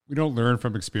we don't learn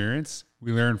from experience.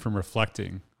 We learn from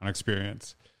reflecting on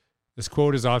experience. This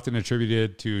quote is often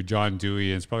attributed to John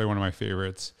Dewey, and it's probably one of my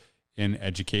favorites in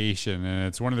education. And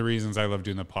it's one of the reasons I love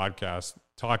doing the podcast,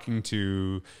 talking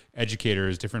to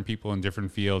educators, different people in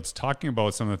different fields, talking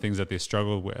about some of the things that they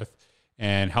struggled with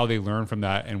and how they learn from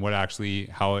that and what actually,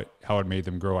 how it made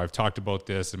them grow. I've talked about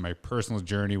this in my personal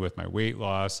journey with my weight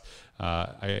loss.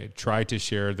 I try to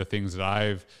share the things that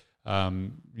I've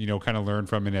kind of learned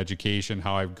from in education,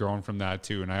 how I've grown from that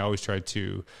too. And I always try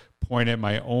to point at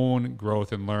my own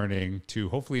growth and learning to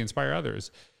hopefully inspire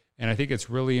others. And I think it's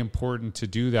really important to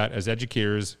do that as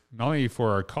educators, not only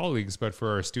for our colleagues, but for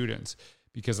our students,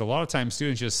 because a lot of times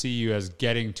students just see you as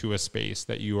getting to a space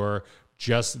that you are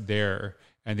just there.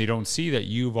 And they don't see that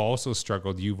you've also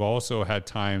struggled. You've also had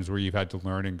times where you've had to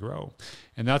learn and grow.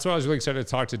 And that's why I was really excited to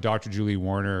talk to Dr. Julie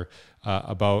Warner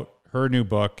about her new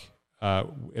book.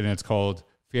 And it's called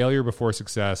Failure Before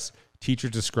Success.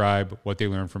 Teachers Describe What They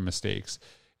Learn from Mistakes.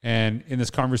 And in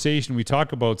this conversation, we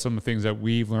talk about some of the things that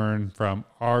we've learned from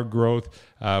our growth.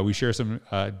 We share some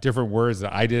different words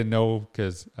that I didn't know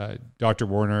because Dr.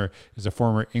 Warner is a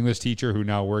former English teacher who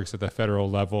now works at the federal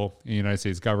level in the United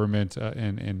States government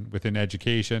and within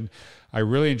education. I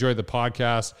really enjoyed the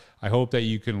podcast. I hope that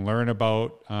you can learn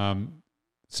about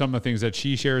some of the things that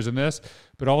she shares in this,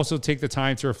 but also take the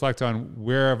time to reflect on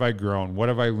where have I grown? What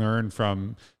have I learned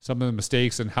from some of the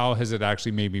mistakes and how has it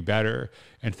actually made me better?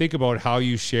 And think about how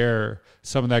you share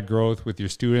some of that growth with your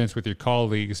students, with your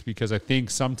colleagues, because I think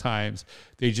sometimes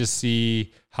they just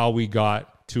see how we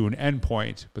got to an end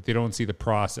point, but they don't see the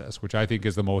process, which I think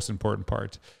is the most important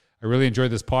part. I really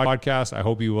enjoyed this podcast. I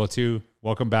hope you will too.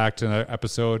 Welcome back to another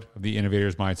episode of the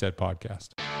Innovators Mindset Podcast.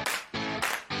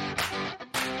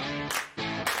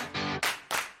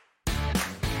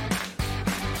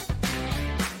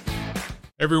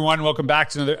 Everyone, welcome back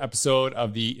to another episode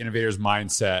of the Innovators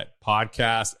Mindset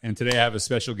Podcast. And today I have a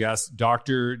special guest,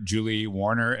 Dr. Julie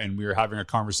Warner, and we were having a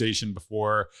conversation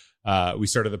before we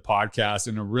started the podcast,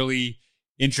 and a really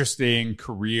interesting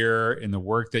career in the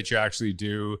work that you actually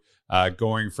do,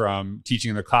 going from teaching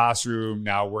in the classroom,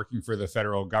 now working for the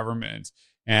federal government.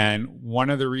 And one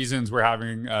of the reasons we're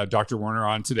having Dr. Warner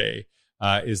on today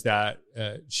is that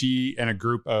she and a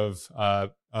group of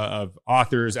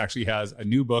authors actually has a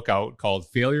new book out called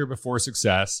Failure Before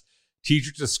Success.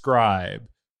 Teachers Describe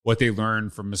What They Learn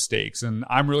from Mistakes. And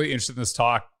I'm really interested in this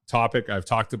topic. I've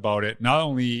talked about it not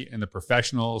only in the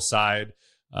professional side,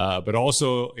 but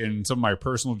also in some of my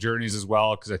personal journeys as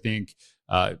well, because I think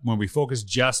when we focus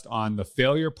just on the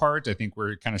failure part, I think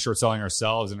we're kind of short selling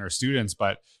ourselves and our students,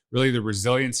 but really the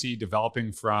resiliency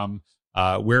developing from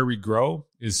where we grow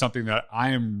is something that I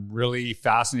am really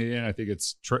fascinated in. I think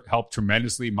it's helped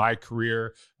tremendously my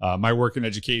career, my work in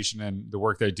education, and the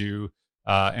work that I do,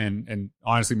 and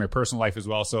honestly, my personal life as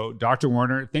well. So Dr.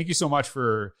 Warner, thank you so much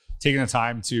for taking the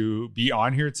time to be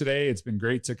on here today. It's been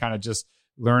great to kind of just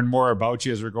learn more about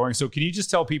you as we're going. So can you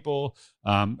just tell people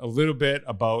a little bit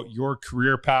about your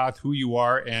career path, who you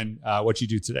are, and what you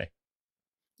do today?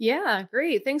 Yeah,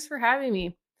 great. Thanks for having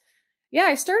me. Yeah,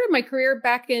 I started my career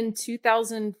back in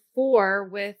 2004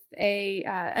 with a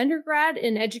undergrad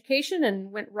in education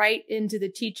and went right into the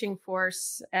teaching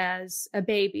force as a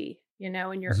baby, in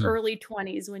your early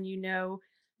 20s when you know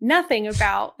nothing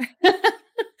about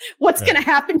what's going to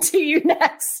happen to you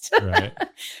next. Right.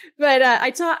 But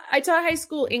I taught high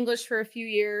school English for a few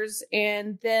years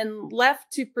and then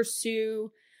left to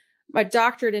pursue my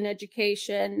doctorate in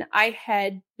education. I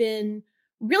had been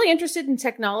really interested in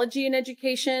technology and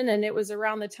education. And it was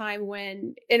around the time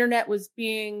when internet was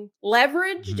being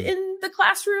leveraged in the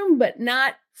classroom, but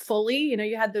not fully.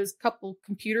 You had those couple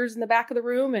computers in the back of the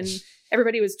room and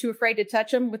everybody was too afraid to touch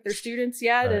them with their students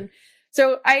yet. Right. And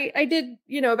so I did,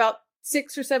 about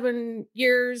 6 or 7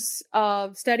 years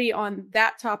of study on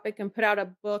that topic and put out a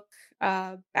book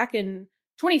back in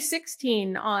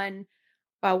 2016 on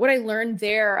what I learned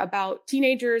there about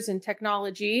teenagers and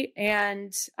technology.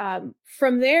 And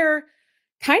from there,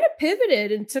 kind of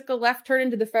pivoted and took a left turn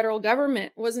into the federal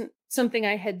government. It wasn't something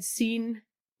I had seen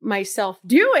myself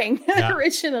doing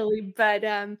originally, but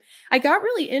I got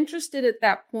really interested at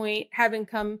that point, having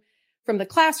come from the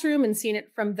classroom and seen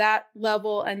it from that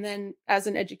level. And then as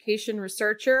an education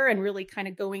researcher and really kind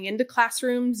of going into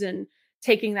classrooms and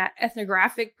taking that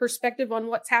ethnographic perspective on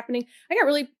what's happening, I got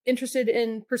really interested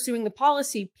in pursuing the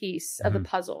policy piece of the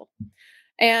puzzle.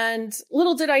 And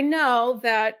little did I know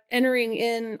that entering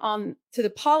in on to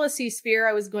the policy sphere,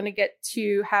 I was going to get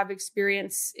to have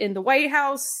experience in the White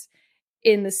House,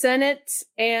 in the Senate,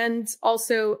 and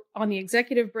also on the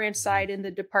executive branch side in the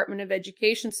Department of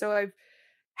Education. So I've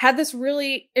had this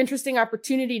really interesting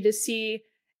opportunity to see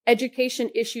education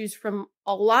issues from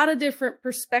a lot of different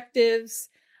perspectives.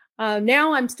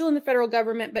 Now I'm still in the federal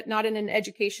government, but not in an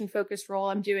education focused role.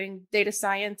 I'm doing data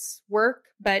science work,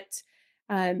 but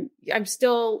I'm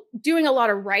still doing a lot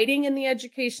of writing in the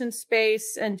education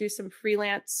space and do some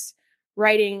freelance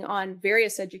writing on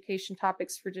various education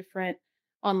topics for different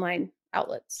online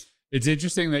outlets. It's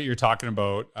interesting that you're talking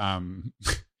about,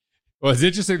 well, it's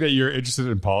interesting that you're interested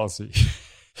in policy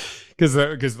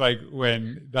because like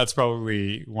when that's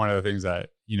probably one of the things that,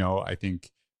 I think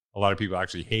a lot of people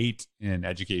actually hate in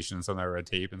education and some of that red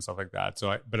tape and stuff like that.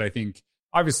 But I think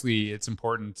obviously it's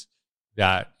important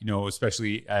that,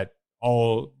 especially at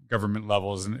all government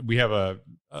levels, and we have a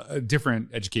different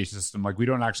education system. Like we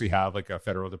don't actually have like a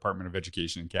federal Department of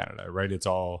Education in Canada, right? It's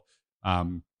all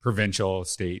provincial,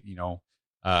 state,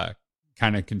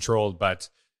 kind of controlled. But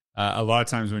a lot of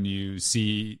times when you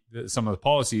see some of the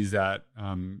policies that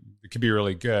it could be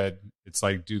really good, it's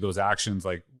like, do those actions,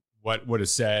 like what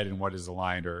is said and what is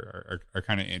aligned are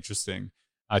kind of interesting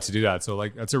to do that. So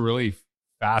like, that's a really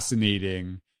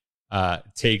fascinating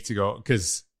take to go,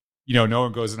 because, no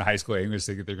one goes into high school English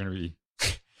thinking they're going to be,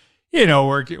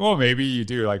 working. Well, maybe you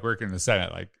do, like working in the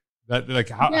Senate, like that. Like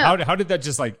how did that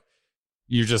just like,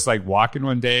 you're just like walking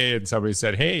one day and somebody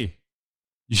said, "Hey,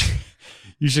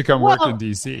 you should come work in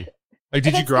DC." Like,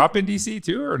 did you grow up in DC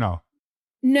too, or no?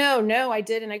 No, I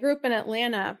didn't. I grew up in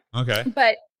Atlanta. Okay.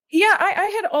 But yeah,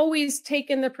 I had always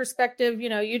taken the perspective,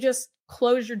 you just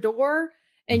close your door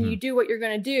and you do what you're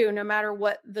going to do, no matter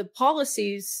what the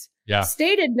policies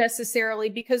stated necessarily,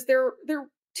 because there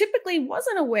typically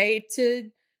wasn't a way to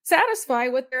satisfy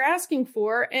what they're asking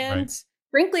for. And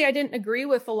frankly, I didn't agree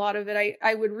with a lot of it.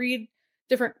 I would read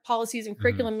different policies and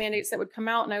curriculum mandates that would come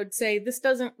out, and I would say, this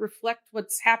doesn't reflect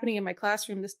what's happening in my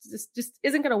classroom. This just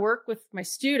isn't going to work with my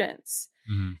students.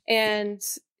 And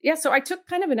yeah, so I took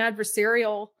kind of an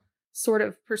adversarial sort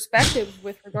of perspective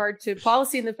with regard to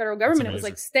policy in the federal government. It was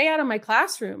like, stay out of my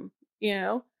classroom.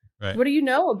 What do you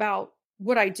know about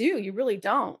what I do? You really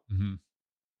don't.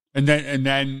 And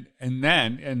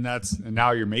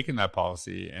now you're making that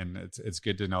policy, and it's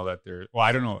good to know that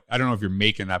I don't know if you're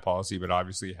making that policy, but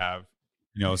obviously you have,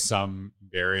 some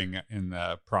bearing in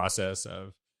the process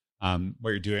of what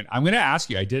you're doing. I'm going to ask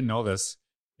you, I didn't know this,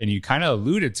 and you kind of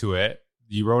alluded to it.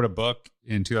 You wrote a book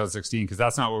in 2016, because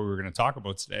that's not what we were going to talk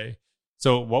about today.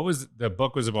 So the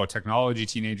book was about technology,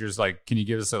 teenagers. Like, can you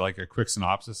give us a quick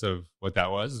synopsis of what that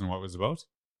was and what it was about?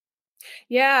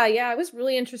 Yeah. I was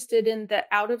really interested in the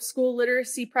out of school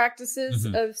literacy practices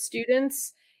of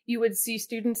students. You would see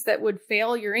students that would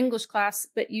fail your English class,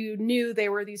 but you knew they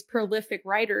were these prolific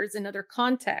writers in other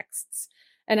contexts.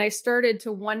 And I started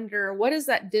to wonder, what is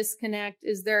that disconnect?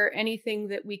 Is there anything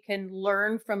that we can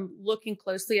learn from looking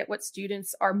closely at what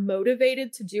students are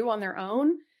motivated to do on their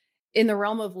own in the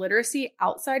realm of literacy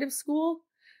outside of school?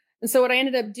 And so what I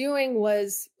ended up doing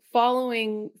was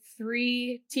following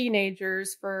 3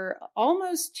 teenagers for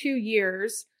almost 2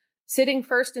 years, sitting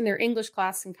first in their English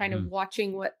class and kind of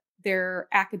watching what their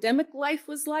academic life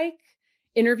was like,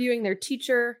 interviewing their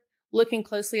teacher, looking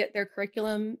closely at their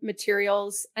curriculum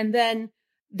materials. And then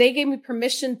they gave me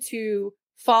permission to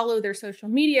follow their social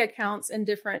media accounts and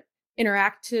different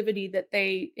interactivity that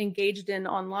they engaged in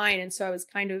online. And so I was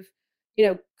kind of,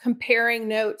 comparing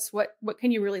notes. What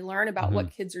can you really learn about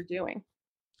what kids are doing?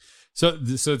 So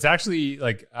it's actually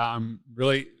like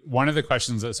really one of the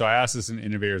questions so I asked this in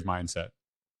Innovator's Mindset,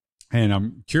 and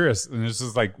I'm curious, and this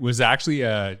is like, was actually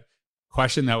a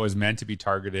question that was meant to be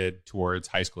targeted towards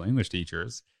high school English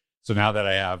teachers. So now that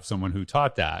I have someone who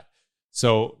taught that,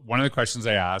 so one of the questions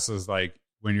I asked is like,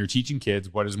 when you're teaching kids,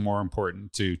 what is more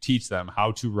important to teach them,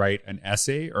 how to write an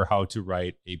essay or how to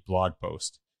write a blog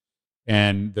post?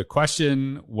 And the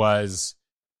question was,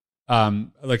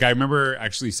 like, I remember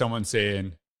actually someone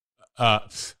saying,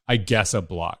 I guess a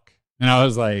blog. And I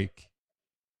was like,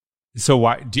 so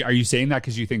why are you saying that?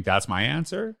 Cause you think that's my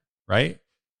answer. Right.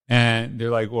 And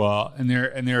they're like, well, and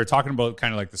they're talking about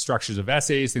kind of like the structures of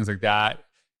essays, things like that.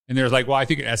 And they're like, well, I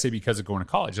think an essay because of going to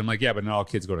college. I'm like, yeah, but not all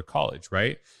kids go to college.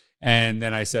 Right. And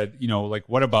then I said, like,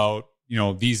 what about,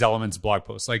 these elements of blog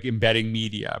posts, like embedding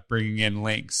media, bringing in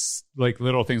links, like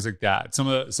little things like that. Some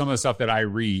of the stuff that I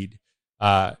read,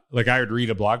 like I would read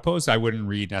a blog post. I wouldn't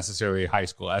read necessarily high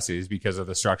school essays because of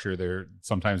the structure. They're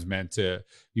sometimes meant to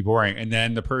be boring. And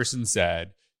then the person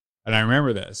said, and I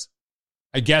remember this,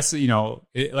 I guess,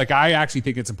 like I actually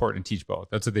think it's important to teach both.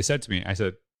 That's what they said to me. I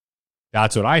said,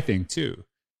 that's what I think too.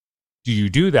 Do you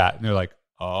do that? And they're like,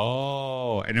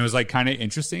 oh, and it was like kind of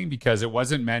interesting because it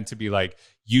wasn't meant to be like,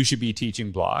 you should be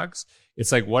teaching blogs.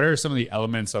 It's like, what are some of the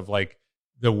elements of like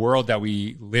the world that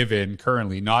we live in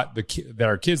currently, not that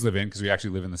our kids live in, because we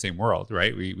actually live in the same world,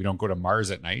 right? We don't go to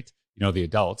Mars at night, the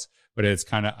adults, but it's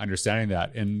kind of understanding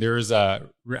that. And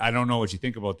I don't know what you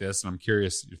think about this, and I'm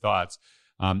curious your thoughts.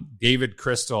 David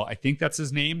Crystal, I think that's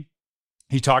his name.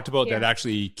 He talked about that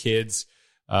actually kids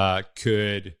are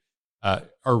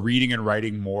reading and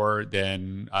writing more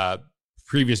than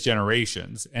previous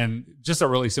generations. And just a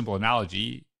really simple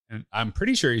analogy, and I'm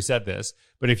pretty sure he said this,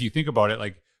 but if you think about it,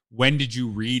 like, when did you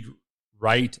read,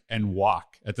 write, and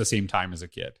walk at the same time as a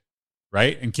kid,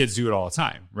 right? And kids do it all the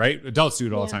time, right? Adults do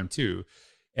it all the time too.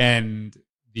 And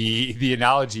the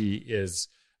analogy is,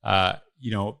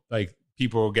 like,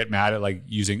 people will get mad at like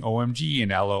using OMG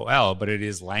and LOL, but it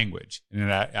is language, and it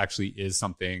actually is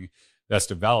something that's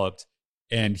developed.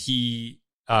 And he,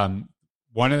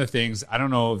 one of the things, I don't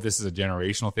know if this is a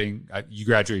generational thing. You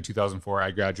graduated 2004.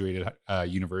 I graduated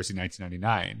university in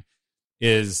 1999.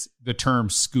 Is the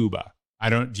term scuba.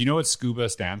 Do you know what scuba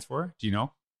stands for? Do you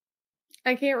know?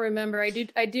 I can't remember. I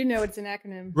do know it's an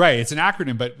acronym. Right. It's an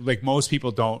acronym, but like most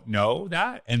people don't know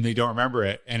that and they don't remember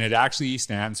it. And it actually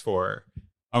stands for,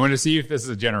 I'm going to see if this is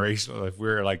a generational, if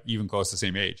we're like even close to the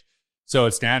same age. So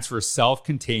it stands for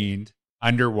self-contained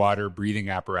underwater breathing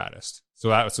apparatus. So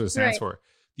that's what it stands for.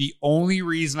 The only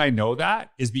reason I know that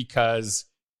is because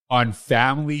on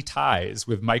Family Ties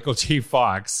with Michael J.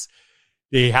 Fox,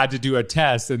 they had to do a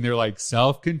test and they're like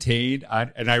self-contained.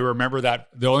 And I remember that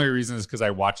the only reason is because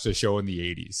I watched a show in the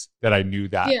 80s that I knew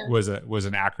that was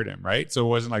an acronym, right? So it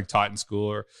wasn't like taught in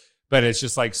school but it's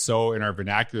just like so in our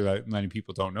vernacular that many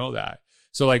people don't know that.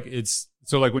 So like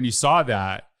when you saw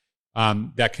that,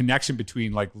 that connection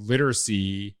between like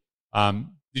literacy,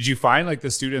 did you find like the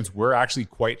students were actually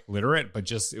quite literate, but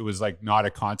just, it was like not a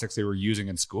context they were using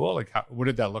in school? Like what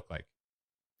did that look like?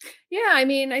 Yeah, I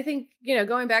mean, I think,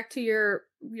 going back to your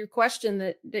question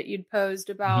that you'd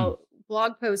posed about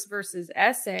blog post versus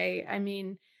essay, I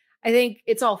mean, I think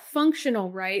it's all functional,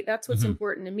 right? That's what's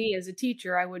important to me as a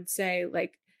teacher. I would say,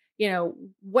 like,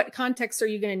 what context are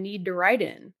you going to need to write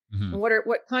in? And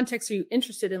what context are you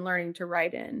interested in learning to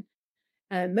write in?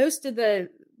 Most of the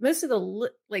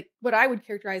like what I would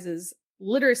characterize as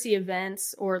literacy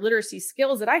events or literacy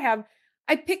skills that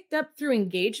I picked up through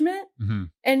engagement,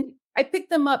 and I picked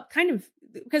them up kind of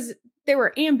because they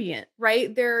were ambient,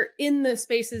 right? They're in the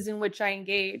spaces in which I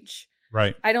engage.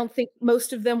 Right. I don't think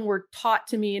most of them were taught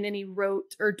to me in any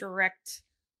rote or direct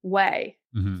way.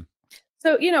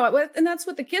 So, and that's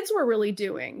what the kids were really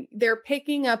doing. They're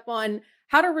picking up on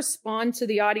how to respond to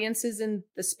the audiences in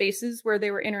the spaces where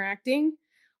they were interacting,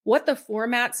 what the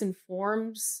formats and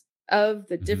forms of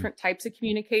the different types of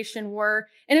communication were.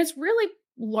 And it's really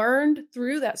learned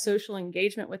through that social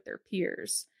engagement with their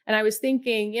peers. And I was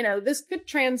thinking, this could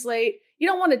translate. You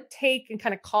don't want to take and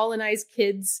kind of colonize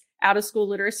kids out of school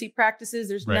literacy practices.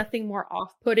 There's nothing more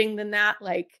off-putting than that,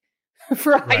 like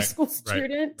for a high school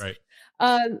student. Right.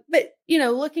 But,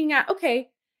 looking at, okay,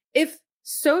 if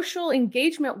social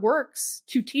engagement works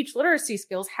to teach literacy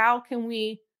skills, how can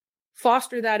we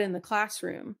foster that in the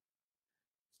classroom?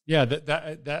 Yeah,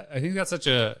 that I think that's such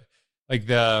a, like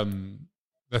the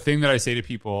thing that I say to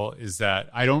people is that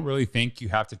I don't really think you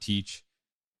have to teach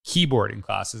keyboarding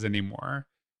classes anymore.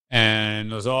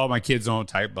 And those, my kids don't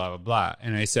type, blah, blah, blah.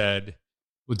 And I said,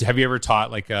 well, have you ever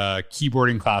taught like a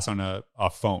keyboarding class on a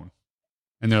phone?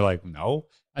 And they're like, no.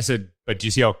 I said, but do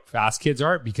you see how fast kids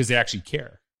are? Because they actually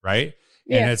care, right?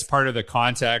 Yes. And it's part of the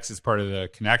context, it's part of the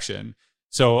connection.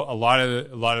 So a lot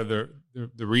of the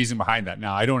reason behind that.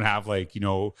 Now, I don't have like,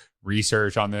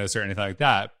 research on this or anything like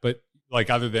that, but like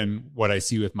other than what I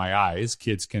see with my eyes,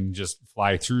 kids can just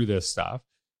fly through this stuff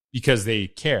because they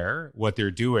care what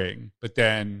they're doing. But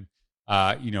then,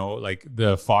 like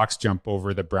the fox jump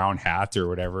over the brown hat or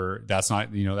whatever, that's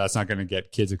not going to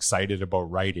get kids excited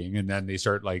about writing. And then they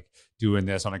start like doing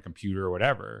this on a computer or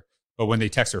whatever. But when they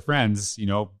text their friends,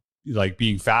 like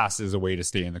being fast is a way to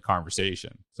stay in the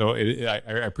conversation. So I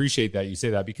appreciate that you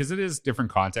say that because it is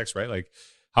different context, right? Like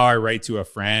how I write to a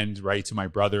friend, write to my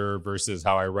brother versus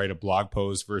how I write a blog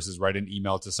post versus write an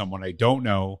email to someone I don't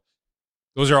know.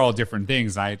 Those are all different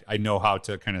things. I know how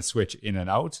to kind of switch in and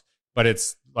out, but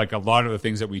it's like a lot of the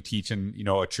things that we teach in,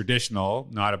 a traditional,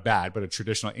 not a bad, but a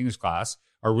traditional English class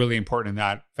are really important in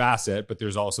that facet. But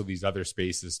there's also these other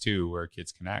spaces too, where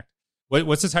kids connect.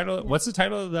 What's the title? What's the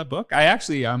title of that book? I'm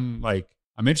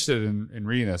interested in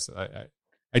reading this.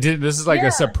 I did. This is like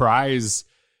a surprise.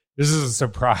 This is a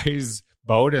surprise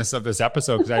bonus of this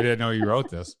episode because I didn't know you wrote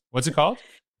this. What's it called?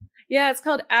 Yeah, it's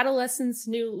called Adolescents'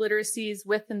 New Literacies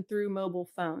with and Through Mobile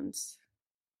Phones.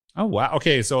 Oh, wow.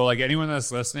 Okay. So like anyone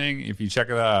that's listening, if you check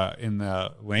it in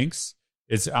the links,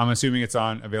 I'm assuming it's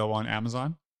available on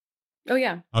Amazon. Oh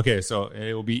yeah. Okay, so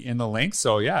it will be in the link.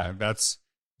 So yeah, that's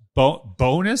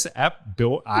bonus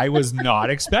I was not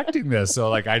expecting this. So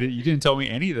like you didn't tell me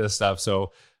any of this stuff.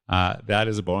 So that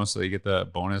is a bonus. So you get the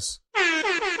bonus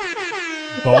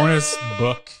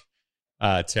book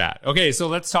chat. Okay, so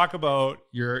let's talk about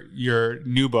your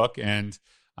new book. And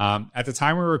at the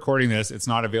time we're recording this, it's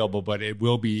not available, but it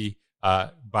will be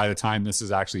by the time this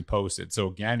is actually posted. So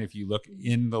again, if you look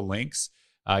in the links,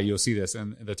 you'll see this.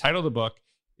 And the title of the book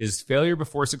is Failure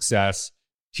Before Success: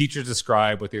 Teachers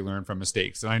Describe What They Learned from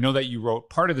Mistakes. And I know that you wrote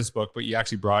part of this book, but you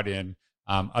actually brought in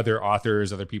other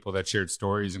authors, other people that shared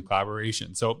stories and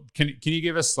collaboration. So can you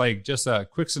give us like just a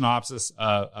quick synopsis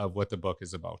of what the book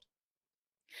is about?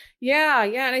 Yeah.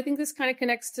 And I think this kind of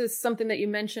connects to something that you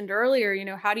mentioned earlier.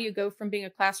 How do you go from being a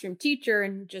classroom teacher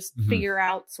and just figure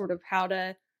out sort of how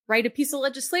to write a piece of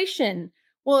legislation?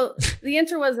 Well, the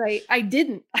answer was I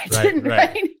didn't.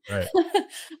 Right?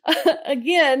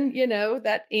 Again,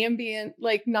 that ambient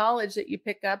like knowledge that you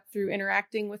pick up through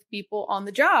interacting with people on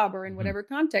the job or in whatever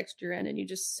context you're in, and you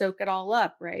just soak it all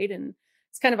up, right? And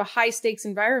it's kind of a high stakes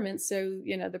environment, so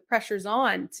the pressure's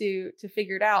on to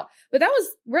figure it out. But that was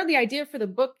where the idea for the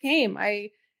book came. I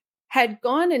had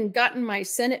gone and gotten my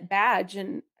Senate badge,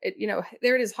 and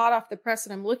there it is, hot off the press,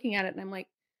 and I'm looking at it, and I'm like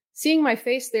seeing my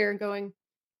face there and going,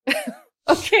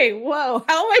 okay, whoa,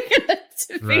 how am I going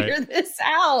to figure this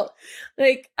out?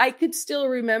 Like, I could still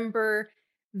remember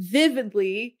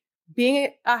vividly being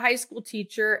a high school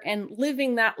teacher and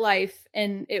living that life.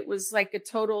 And it was like a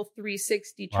total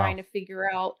 360 trying to figure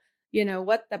out,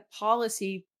 what the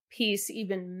policy piece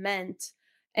even meant.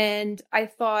 And I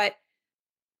thought,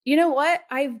 you know what?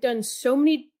 I've done so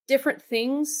many different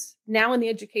things now in the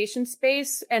education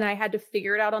space, and I had to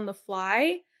figure it out on the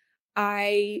fly.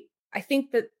 I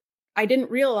think that I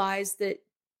didn't realize that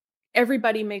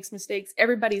everybody makes mistakes.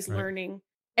 Everybody's learning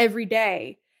every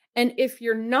day. And if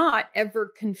you're not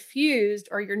ever confused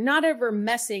or you're not ever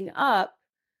messing up,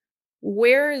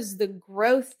 where is the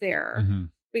growth there?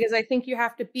 Because I think you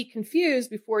have to be confused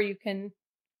before you can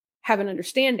have an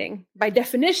understanding by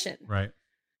definition. Right.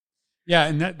 Yeah.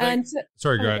 And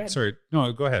sorry, go ahead. Sorry.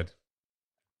 No, go ahead.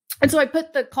 And so I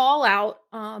put the call out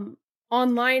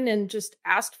online and just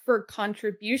asked for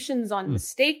contributions on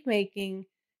mistake making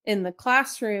in the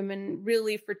classroom, and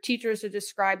really for teachers to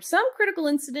describe some critical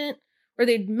incident where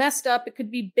they'd messed up. It could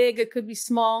be big, it could be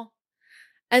small.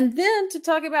 And then to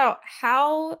talk about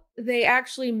how they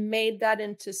actually made that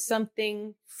into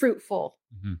something fruitful.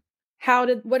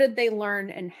 What did they learn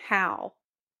and how?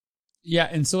 Yeah.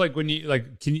 And so like when you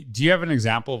do you have an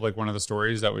example of like one of the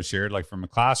stories that was shared, like from a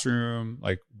classroom,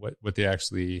 like what they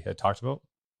actually had talked about?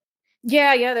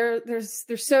 Yeah, they're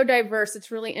so diverse.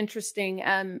 It's really interesting.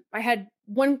 I had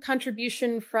one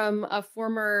contribution from a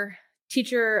former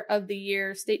teacher of the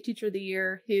year, state teacher of the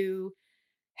year, who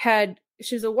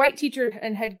she was a white teacher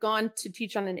and had gone to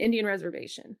teach on an Indian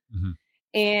reservation.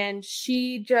 And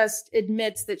she just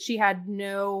admits that she had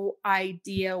no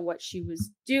idea what she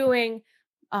was doing.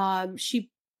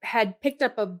 She had picked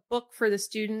up a book for the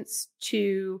students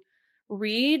to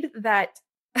read that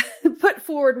put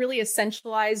forward really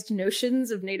essentialized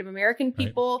notions of Native American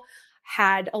people,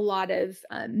 had a lot of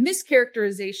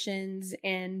mischaracterizations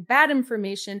and bad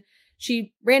information.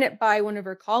 She ran it by one of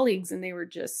her colleagues, and they were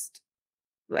just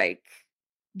like,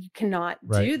 you cannot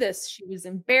do this. She was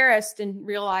embarrassed and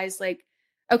realized like,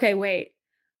 okay, wait,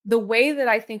 the way that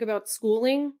I think about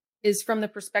schooling is from the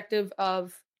perspective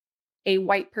of a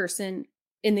white person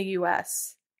in the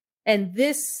US. And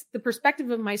the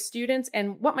perspective of my students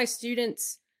and what my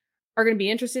students are going to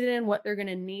be interested in, what they're going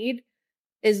to need,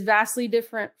 is vastly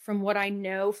different from what I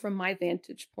know from my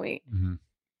vantage point.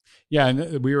 Yeah.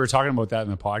 And we were talking about that in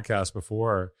the podcast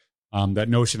before, that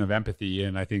notion of empathy.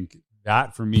 And I think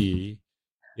that for me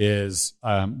is,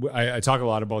 I talk a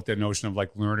lot about the notion of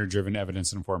like learner-driven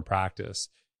evidence-informed practice.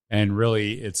 And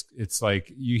really it's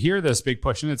like, you hear this big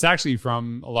push, and it's actually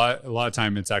from a lot of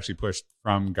time, it's actually pushed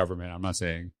from government. I'm not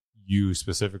saying you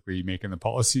specifically making the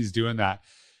policies doing that,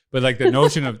 but like the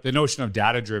notion of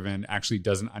data driven actually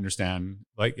doesn't understand,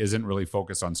 like isn't really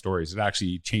focused on stories. It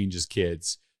actually changes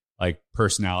kids like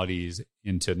personalities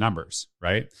into numbers,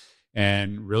 right?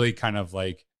 And really kind of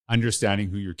like understanding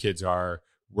who your kids are,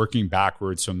 working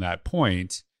backwards from that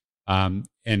point, and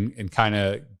kind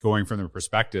of going from their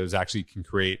perspectives actually can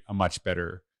create a much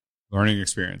better learning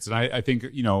experience. And I think,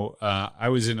 I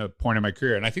was in a point in my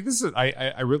career, and I think this is,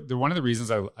 one of the reasons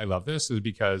I love this is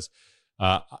because,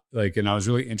 and I was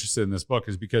really interested in this book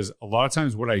is because a lot of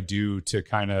times what I do to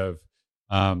kind of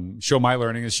show my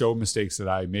learning is show mistakes that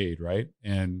I made, right?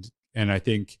 And I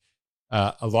think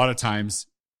a lot of times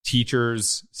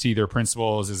teachers see their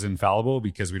principals as infallible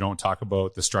because we don't talk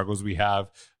about the struggles we have.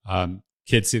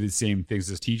 Kids say the same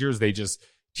things as teachers.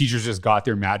 Teachers just got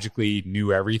there magically,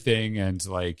 knew everything, and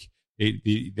like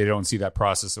they don't see that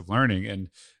process of learning. And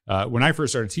when I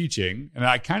first started teaching, and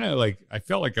I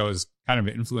felt like I was kind of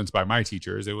influenced by my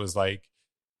teachers. It was like,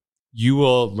 you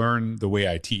will learn the way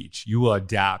I teach. You will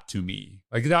adapt to me.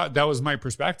 Like that was my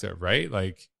perspective, right?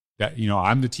 Like that,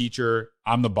 I'm the teacher,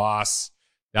 I'm the boss.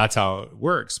 That's how it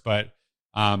works. But,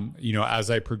 as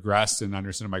I progressed and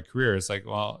understood my career, it's like,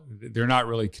 well, they're not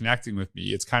really connecting with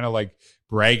me. It's kind of like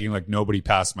bragging, like nobody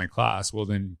passed my class. Well,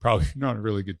 then probably not a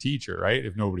really good teacher, right?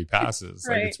 If nobody passes,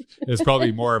 Right. Like it's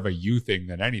probably more of a you thing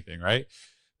than anything, right?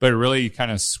 But really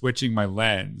kind of switching my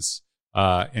lens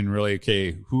and really,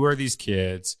 okay, who are these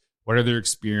kids? What are their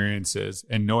experiences?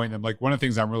 And knowing them. Like one of the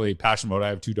things I'm really passionate about, I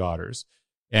have 2 daughters,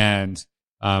 and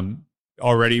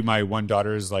already my one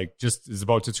daughter is is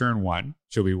about to turn 1.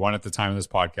 She'll be 1 at the time of this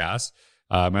podcast.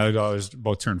 My other daughter is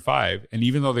about to turn 5. And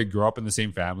even though they grow up in the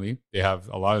same family, they have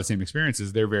a lot of the same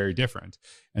experiences, they're very different.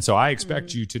 And so I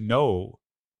expect you to know,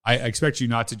 I expect you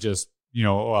not to just, they're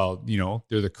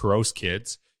the Kuros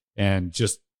kids and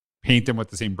just paint them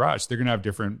with the same brush. They're going to have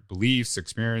different beliefs,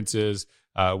 experiences,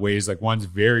 ways. Like one's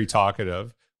very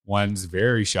talkative, one's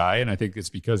very shy. And I think it's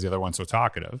because the other one's so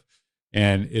talkative.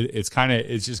 And it's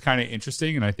just kind of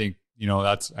interesting. And I think,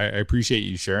 I appreciate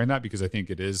you sharing that, because I think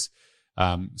it is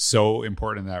so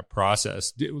important in that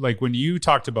process. Like when you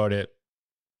talked about it,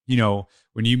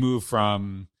 when you move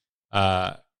from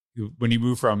your,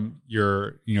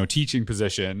 teaching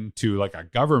position to like a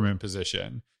government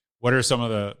position, what are some of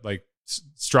the like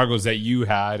struggles that you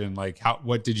had, and like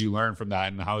what did you learn from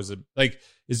that, and how is it like,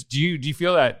 do you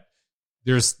feel that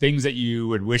there's things that you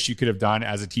would wish you could have done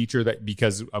as a teacher that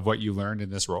because of what you learned in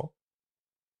this role?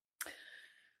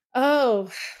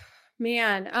 Oh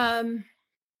man.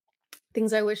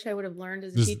 Things I wish I would have learned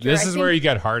as a teacher. This is where you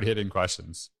get hard-hitting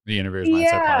questions. The Innovators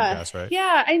Mindset podcast, right?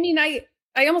 Yeah. I mean, I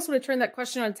almost want to turn that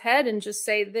question on its head and just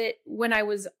say that when I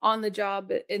was on the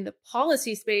job in the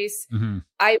policy space,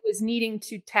 I was needing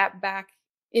to tap back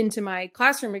into my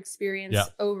classroom experience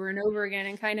over and over again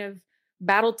and kind of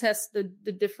battle test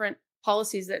the different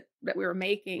policies that we were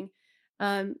making.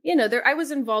 I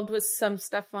was involved with some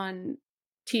stuff on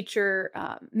teacher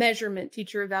measurement,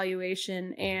 teacher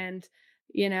evaluation, and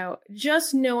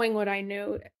just knowing what I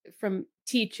know from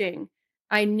teaching,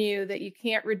 I knew that you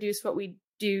can't reduce what we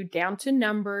do down to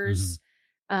numbers.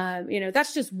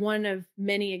 That's just one of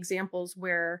many examples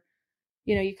where,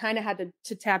 you kind of had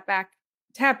to tap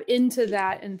into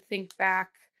that and think back,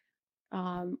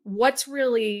 what's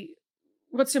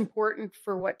important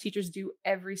for what teachers do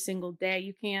every single day.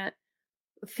 You can't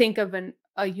think of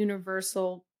a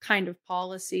universal kind of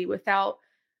policy without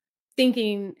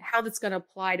thinking how that's going to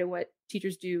apply to what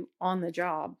teachers do on the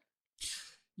job.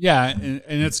 Yeah. And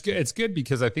it's good. It's good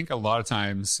because I think a lot of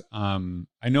times,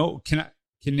 I know, can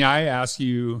I ask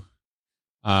you,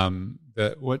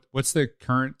 what's the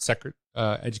current Secretary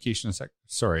of Education? Is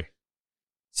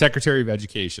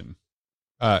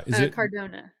it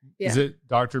Cardona? Yeah. Is it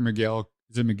Dr. Miguel?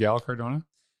 Is it Miguel Cardona?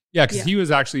 Yeah. Cause he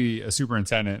was actually a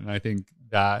superintendent. And I think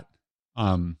that,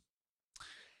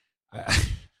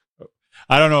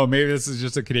 I don't know. Maybe this is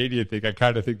just a Canadian thing. I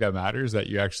kind of think that matters, that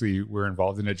you actually were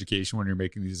involved in education when you're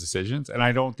making these decisions. And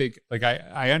I don't think, like,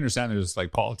 I understand there's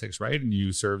like politics, right? And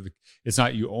you serve, it's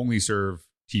not you only serve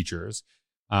teachers,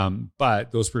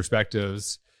 but those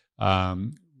perspectives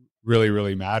really,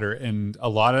 really matter. And a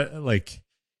lot of like,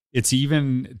 it's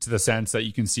even to the sense that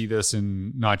you can see this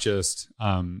in not just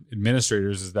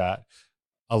administrators, is that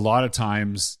a lot of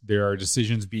times there are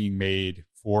decisions being made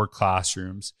for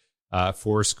classrooms,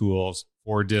 for schools,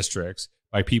 for districts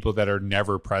by people that are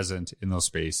never present in those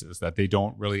spaces, that they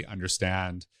don't really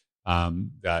understand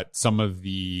that some of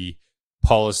the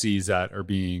policies that are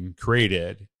being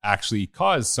created actually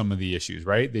cause some of the issues,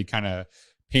 right? They kind of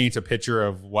paint a picture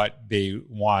of what they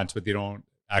want, but they don't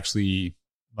actually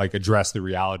like address the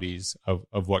realities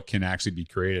of what can actually be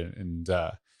created. And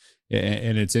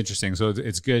it's interesting. So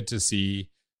it's good to see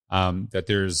that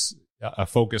there's a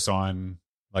focus on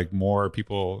like more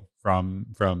people from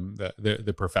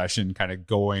the profession kind of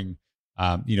going,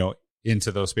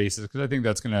 into those spaces. Cause I think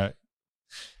that's going to,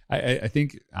 I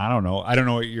think, I don't know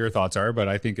what your thoughts are, but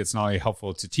I think it's not only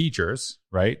helpful to teachers,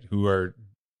 right, who are,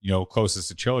 closest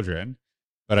to children,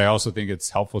 but I also think it's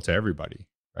helpful to everybody,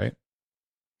 right?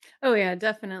 Oh yeah,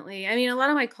 definitely. I mean, a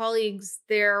lot of my colleagues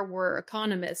there were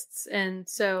economists. And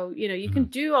so, you can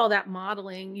do all that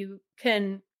modeling, you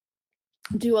can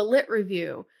do a lit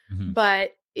review,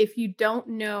 but if you don't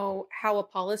know how a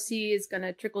policy is going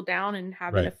to trickle down and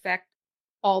have an effect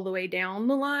all the way down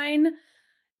the line,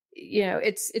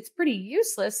 it's pretty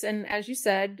useless. And as you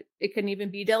said, it can even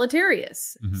be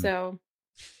deleterious. Mm-hmm. So.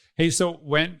 Hey, so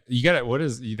when you got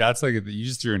it, that's like, you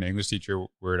just threw an English teacher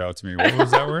word out to me. What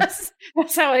was that word?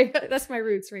 That's my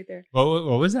roots right there.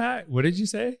 What was that? What did you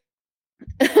say?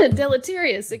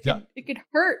 Deleterious. It could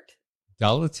hurt.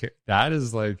 Deleterious. That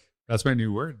is that's my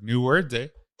new word. New word, eh?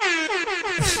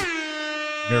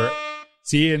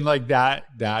 See, and like that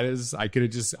is, I could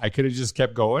have just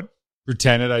kept going,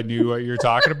 pretended I knew what you're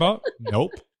talking about.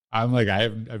 Nope. I'm like,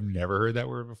 I've never heard that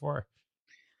word before.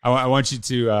 I want you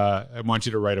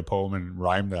to write a poem and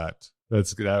rhyme that.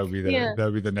 That would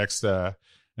be the next, that'd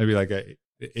be like a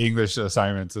English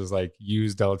assignment, is like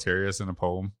use deleterious in a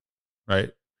poem.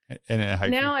 Right.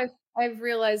 And now I've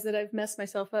realized that I've messed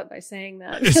myself up by saying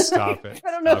that. Stop it. I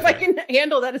don't know if I can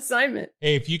handle that assignment.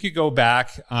 Hey, if you could go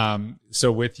back,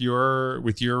 so with your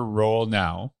role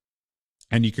now,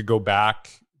 and you could go back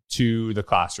to the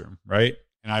classroom, right?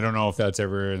 And I don't know if that's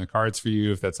ever in the cards for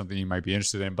you, if that's something you might be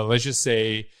interested in, but let's just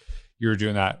say you're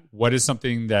doing that. What is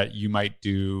something that you might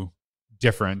do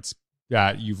different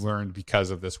that you've learned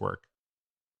because of this work?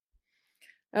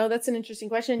 Oh, that's an interesting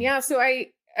question. Yeah. So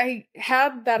I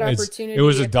had that opportunity. It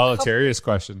was a deleterious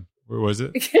question. Where was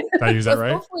it? Did I use that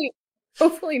right?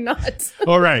 Hopefully not.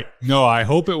 All right. No, I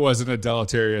hope it wasn't a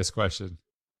deleterious question.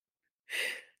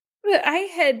 But I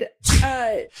had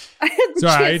sorry,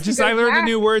 I learned a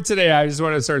new word today. I just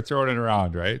want to start throwing it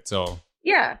around, right? So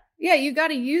yeah, you got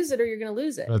to use it or you're going to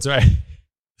lose it. That's right.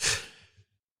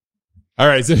 All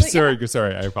right, so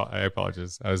sorry. I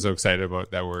apologize. I was so excited about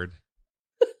that word.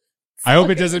 I hope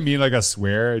it doesn't mean like a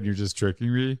swear and you're just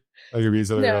tricking me. Like it means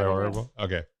something really horrible. No.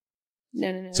 Okay.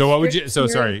 No. So what would you? So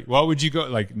sorry. What would you go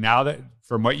like now that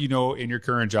from what you know in your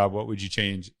current job? What would you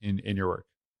change in your work?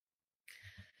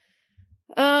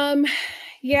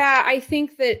 Yeah, I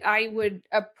think that I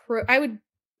would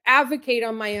advocate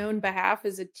on my own behalf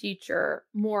as a teacher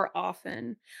more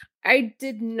often. I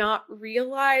did not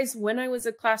realize when I was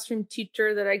a classroom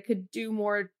teacher that I could do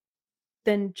more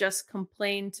than just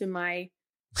complain to my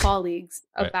colleagues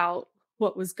about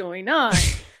what was going on.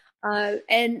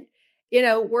 And,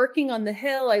 working on the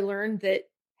Hill, I learned that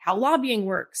how lobbying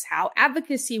works, how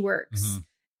advocacy works. Mm-hmm.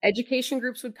 Education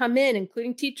groups would come in,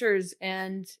 including teachers,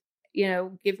 and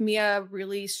give me a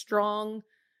really strong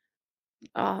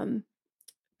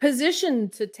position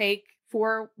to take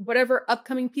for whatever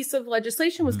upcoming piece of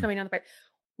legislation was coming down the pipe.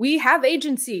 We have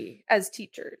agency as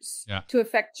teachers to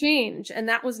affect change. And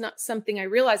that was not something I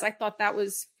realized. I thought that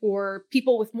was for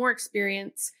people with more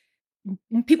experience,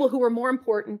 people who were more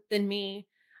important than me.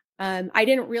 I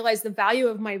didn't realize the value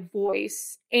of my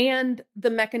voice and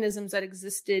the mechanisms that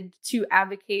existed to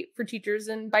advocate for teachers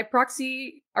and by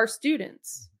proxy, our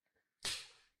students.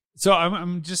 So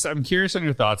I'm curious on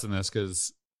your thoughts on this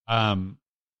because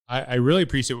I really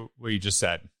appreciate what you just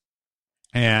said.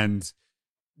 And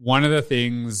one of the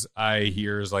things I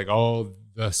hear is like, oh,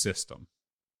 the system.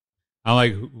 I'm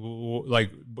like,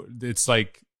 it's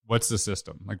like, what's the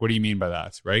system? Like, what do you mean by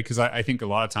that? Right? Because I think a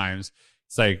lot of times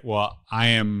it's like, well, I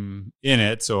am in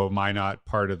it, so am I not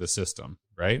part of the system?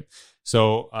 Right?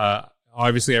 So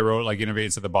obviously I wrote like Innovate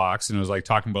Inside the Box, and it was like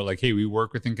talking about like, hey, we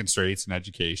work within constraints in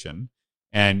education.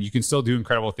 And you can still do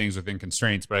incredible things within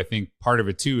constraints. But I think part of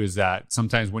it too is that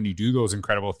sometimes when you do those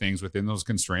incredible things within those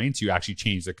constraints, you actually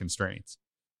change the constraints,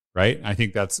 right? And I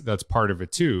think that's part of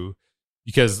it too,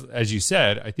 because as you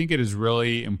said, I think it is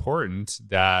really important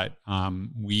that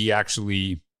we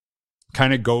actually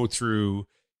kind of go through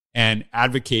and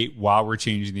advocate while we're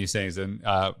changing these things. And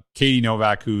Katie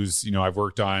Novak, who's, I've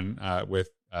worked on with,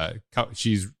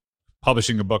 she's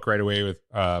publishing a book right away with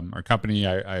our company.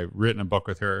 I've written a book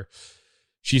with her.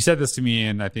 She said this to me,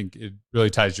 and I think it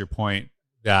really ties to your point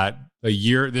that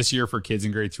this year for kids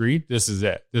in grade 3, this is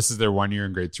it. This is their 1 year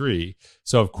in grade 3.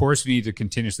 So of course we need to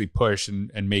continuously push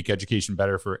and make education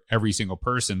better for every single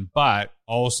person, but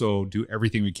also do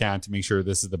everything we can to make sure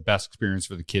this is the best experience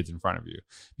for the kids in front of you.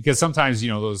 Because sometimes,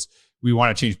 we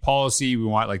want to change policy, we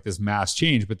want like this mass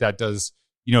change, but that does,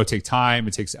 take time,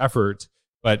 it takes effort,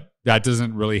 but that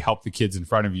doesn't really help the kids in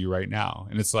front of you right now.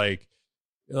 And it's like,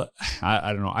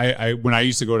 I don't know. When I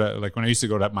used to go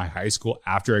to my high school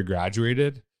after I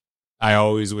graduated, I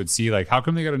always would see like, how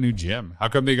come they got a new gym? How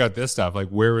come they got this stuff? Like,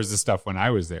 where was this stuff when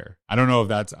I was there? I don't know if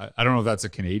that's a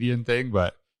Canadian thing,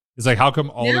 but it's like, how come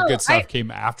all the good stuff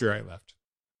came after I left?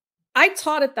 I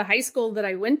taught at the high school that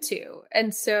I went to,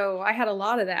 and so I had a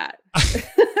lot of that.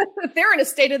 They're in a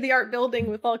state-of-the-art building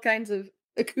with all kinds of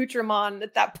accoutrement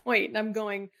at that point, and I'm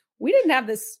going, we didn't have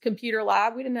this computer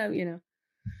lab. We didn't have,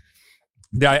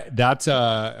 That's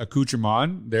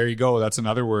accoutrement. There you go. That's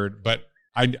another word. But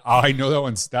I know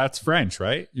that that's French,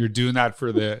 right? You're doing that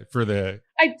for the.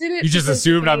 I did it. You just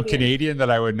assumed Canadian. I'm Canadian,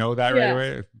 that I would know that right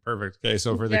away. Perfect. Okay,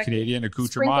 so for the Canadian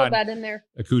accoutrement, sprinkle that in there.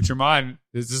 Accoutrement.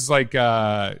 This is like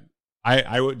I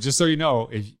would, just so you know,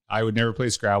 if I would never play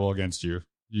Scrabble against you.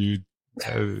 Well,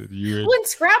 in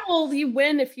Scrabble, you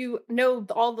win if you know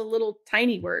all the little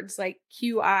tiny words like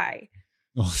QI.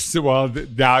 Well,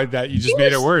 now that you just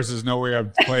made it worse, there's no way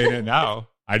I'm playing it now.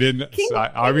 I didn't.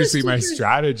 Obviously, my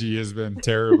strategy has been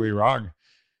terribly wrong.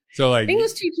 So, like,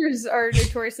 English teachers are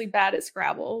notoriously bad at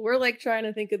Scrabble. We're like trying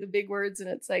to think of the big words, and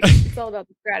it's like it's all about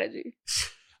the strategy.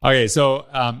 Okay, so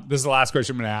this is the last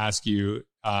question I'm going to ask you.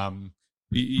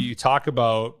 You talk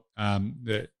about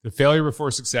the failure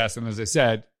before success, and as I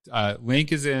said,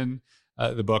 link is in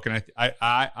the book, and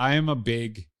I am a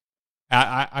big.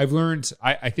 I've learned.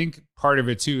 I think part of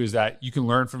it too is that you can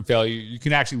learn from failure. You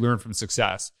can actually learn from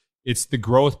success. It's the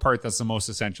growth part that's the most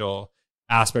essential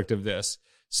aspect of this.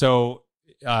 So,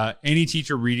 any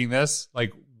teacher reading this,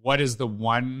 like, what is the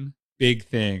one big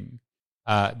thing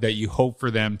that you hope for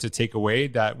them to take away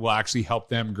that will actually help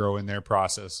them grow in their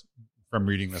process from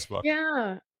reading this book?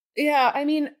 Yeah. I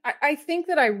mean, I think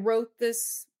that I wrote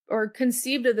this or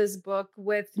conceived of this book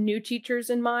with new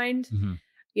teachers in mind. Mm-hmm.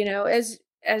 You know, as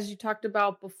you talked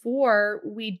about before,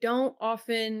 we don't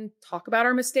often talk about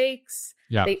our mistakes.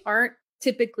 Yeah. They aren't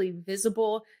typically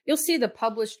visible. You'll see the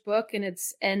published book in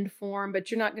its end form, but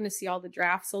you're not going to see all the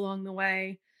drafts along the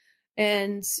way.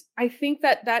 And I think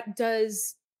that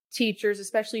does teachers,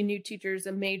 especially new teachers,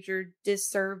 a major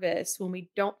disservice when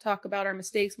we don't talk about our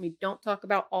mistakes, when we don't talk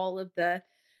about all of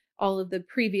the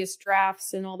previous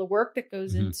drafts and all the work that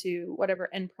goes mm-hmm. into whatever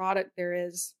end product there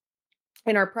is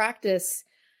in our practice.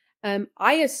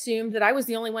 I assumed that I was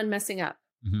the only one messing up.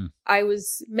 Mm-hmm. I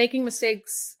was making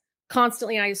mistakes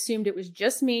constantly. I assumed it was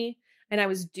just me, and I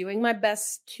was doing my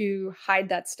best to hide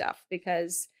that stuff,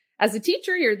 because as a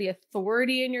teacher, you're the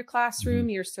authority in your classroom. Mm-hmm.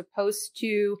 You're supposed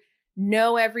to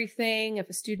know everything. If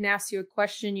a student asks you a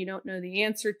question you don't know the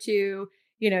answer to,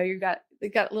 you know, they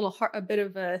got a bit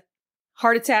of a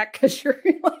heart attack because you're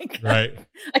like, right.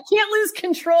 I can't lose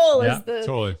control as the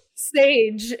totally.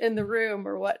 sage in the room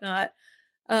or whatnot.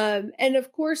 And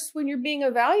of course, when you're being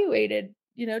evaluated,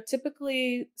 you know,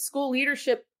 typically school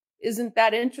leadership isn't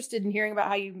that interested in hearing about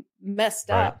how you messed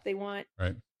up. They want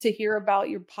to hear about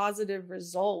your positive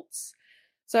results.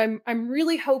 So I'm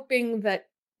really hoping that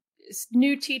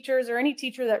new teachers or any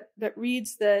teacher that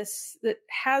reads this, that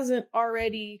hasn't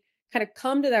already kind of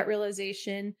come to that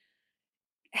realization,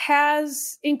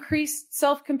 has increased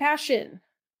self-compassion.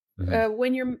 Mm-hmm.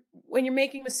 When you're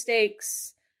making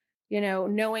mistakes, you know,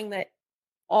 knowing that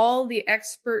all the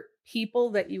expert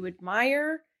people that you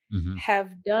admire mm-hmm.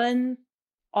 have done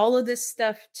all of this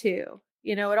stuff too.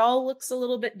 You know, it all looks a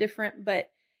little bit different, but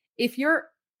if you're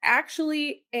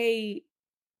actually a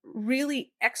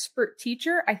really expert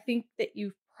teacher, I think that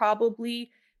you've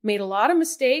probably made a lot of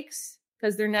mistakes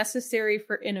because they're necessary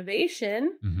for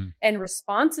innovation mm-hmm. and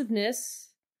responsiveness.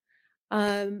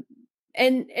 And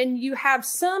you have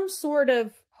some sort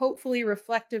of hopefully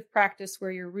reflective practice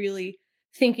where you're really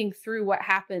thinking through what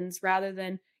happens, rather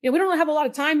than, you know, we don't have a lot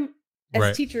of time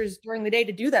as teachers during the day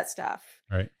to do that stuff,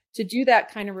 to do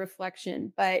that kind of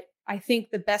reflection. But I think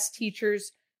the best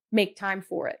teachers make time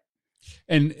for it.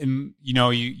 And you know,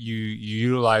 you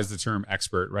utilize the term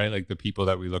expert, right? Like the people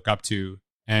that we look up to.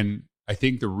 And I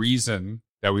think the reason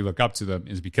that we look up to them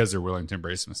is because they're willing to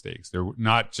embrace mistakes. They're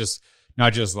not just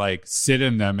like sit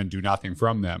in them and do nothing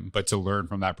from them, but to learn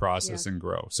from that process and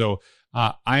grow. So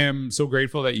I am so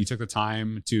grateful that you took the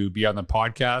time to be on the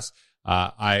podcast.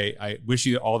 I wish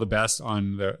you all the best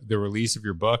on the release of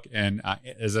your book. And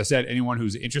as I said, anyone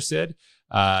who's interested,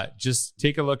 just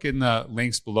take a look in the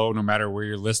links below, no matter where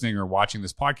you're listening or watching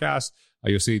this podcast.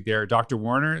 You'll see there. Dr.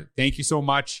 Warner, thank you so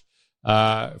much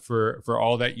for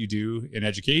all that you do in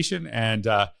education. And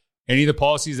any of the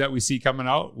policies that we see coming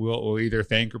out, we'll either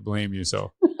thank or blame you.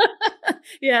 So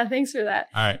yeah, thanks for that.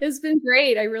 All right. It's been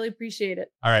great. I really appreciate it.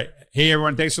 All right. Hey,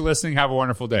 everyone. Thanks for listening. Have a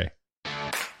wonderful day.